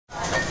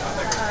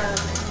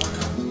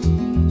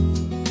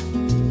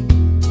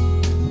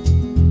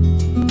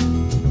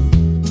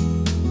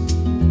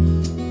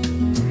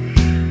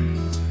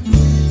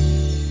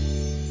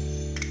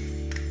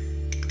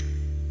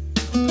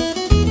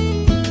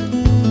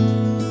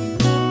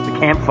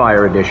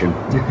Campfire Edition.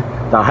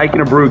 The Hike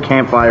and a Brew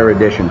Campfire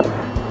Edition.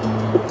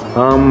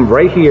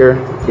 Right here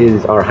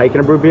is our Hike and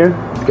a Brew beer.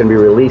 It's going to be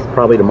released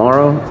probably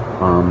tomorrow.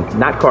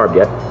 Not carved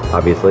yet,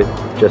 obviously.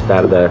 Just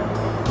out of the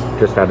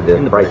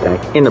bright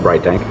tank. In the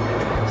bright tank.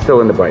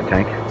 Still in the bright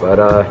tank. But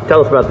tell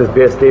us about this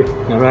beer, Steve.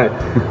 All right.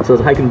 So it's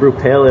a Hike and Brew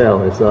Pale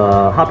Ale. It's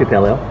a hoppy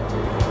pale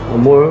ale.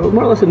 More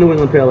or less a New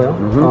England pale ale.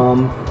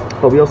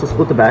 But we also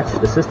split the batch.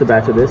 The sister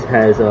batch of this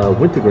has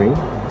wintergreen.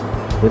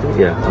 I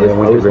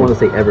always want to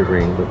say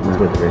evergreen, but it's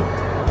wintergreen.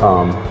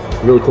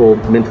 Really cool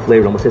mint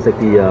flavored, almost tastes like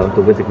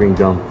the wintergreen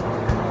gum.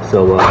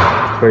 So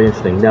it's very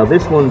interesting. Now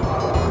this one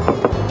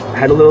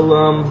had a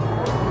little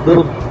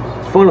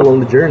fun along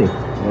the journey.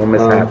 A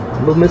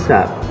little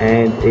mishap.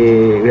 And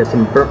we had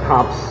some burnt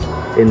hops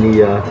in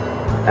the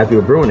as we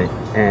were brewing it,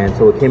 and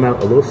so it came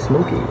out a little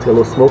smoky. It's got a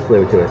little smoke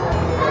flavor to it.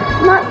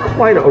 Not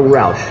quite a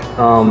Roush,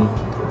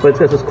 but it's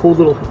got this cool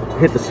little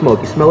hit of smoke.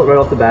 You smell it right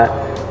off the bat.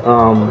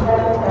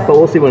 But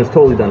we'll see when it's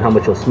totally done how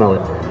much you'll smell it.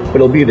 But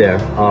it'll be there.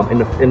 In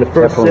the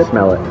first Definitely sip,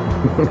 smell it.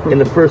 in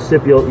the first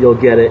sip, you'll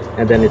get it,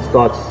 and then it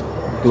starts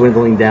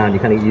dwindling down. You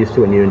kind of get used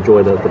to it, and you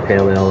enjoy the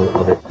pale ale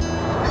of it.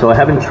 So I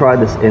haven't tried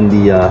this in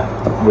the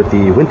with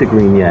the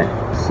wintergreen yet.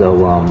 So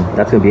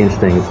that's gonna be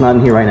interesting. It's not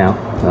in here right now.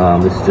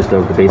 This is just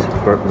the base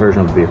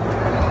version of the beer.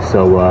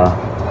 So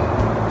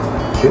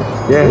cheers.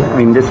 Yeah, I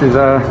mean this is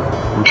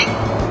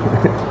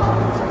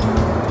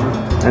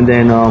and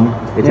then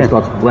it just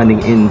starts blending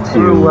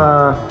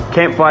into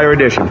Campfire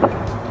Edition.